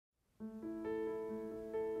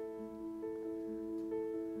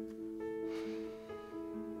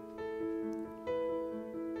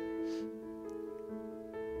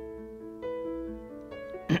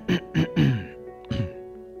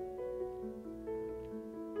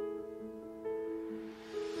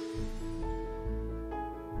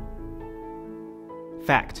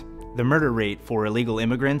Fact: the murder rate for illegal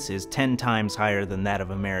immigrants is 10 times higher than that of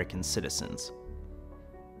American citizens.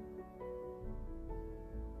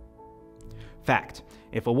 Fact: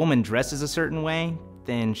 if a woman dresses a certain way,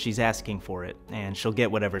 then she's asking for it, and she'll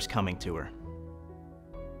get whatever's coming to her.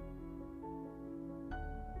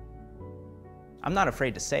 I'm not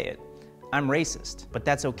afraid to say it. I'm racist, but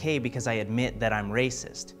that's okay because I admit that I'm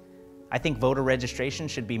racist. I think voter registration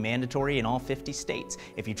should be mandatory in all 50 states.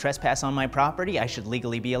 If you trespass on my property, I should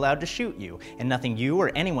legally be allowed to shoot you, and nothing you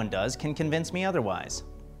or anyone does can convince me otherwise.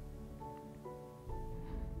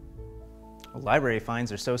 Well, library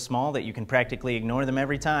fines are so small that you can practically ignore them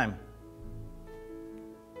every time.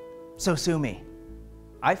 So sue me.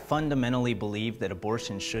 I fundamentally believe that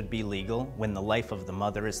abortion should be legal when the life of the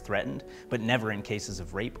mother is threatened, but never in cases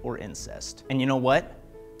of rape or incest. And you know what?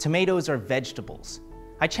 Tomatoes are vegetables.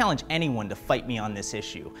 I challenge anyone to fight me on this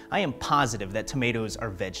issue. I am positive that tomatoes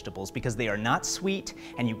are vegetables because they are not sweet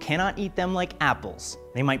and you cannot eat them like apples.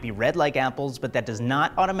 They might be red like apples, but that does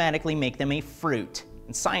not automatically make them a fruit.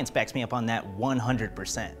 And science backs me up on that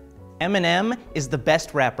 100%. Eminem is the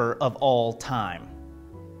best rapper of all time.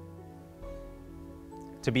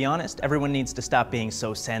 To be honest, everyone needs to stop being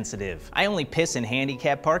so sensitive. I only piss in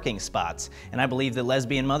handicapped parking spots, and I believe that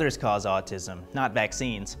lesbian mothers cause autism, not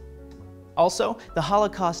vaccines. Also, the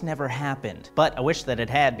Holocaust never happened, but I wish that it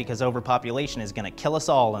had because overpopulation is gonna kill us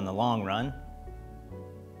all in the long run.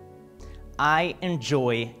 I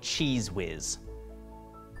enjoy Cheese Whiz.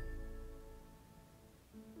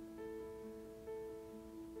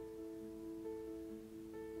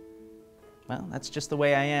 Well, that's just the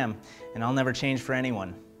way I am, and I'll never change for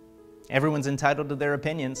anyone. Everyone's entitled to their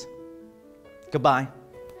opinions. Goodbye.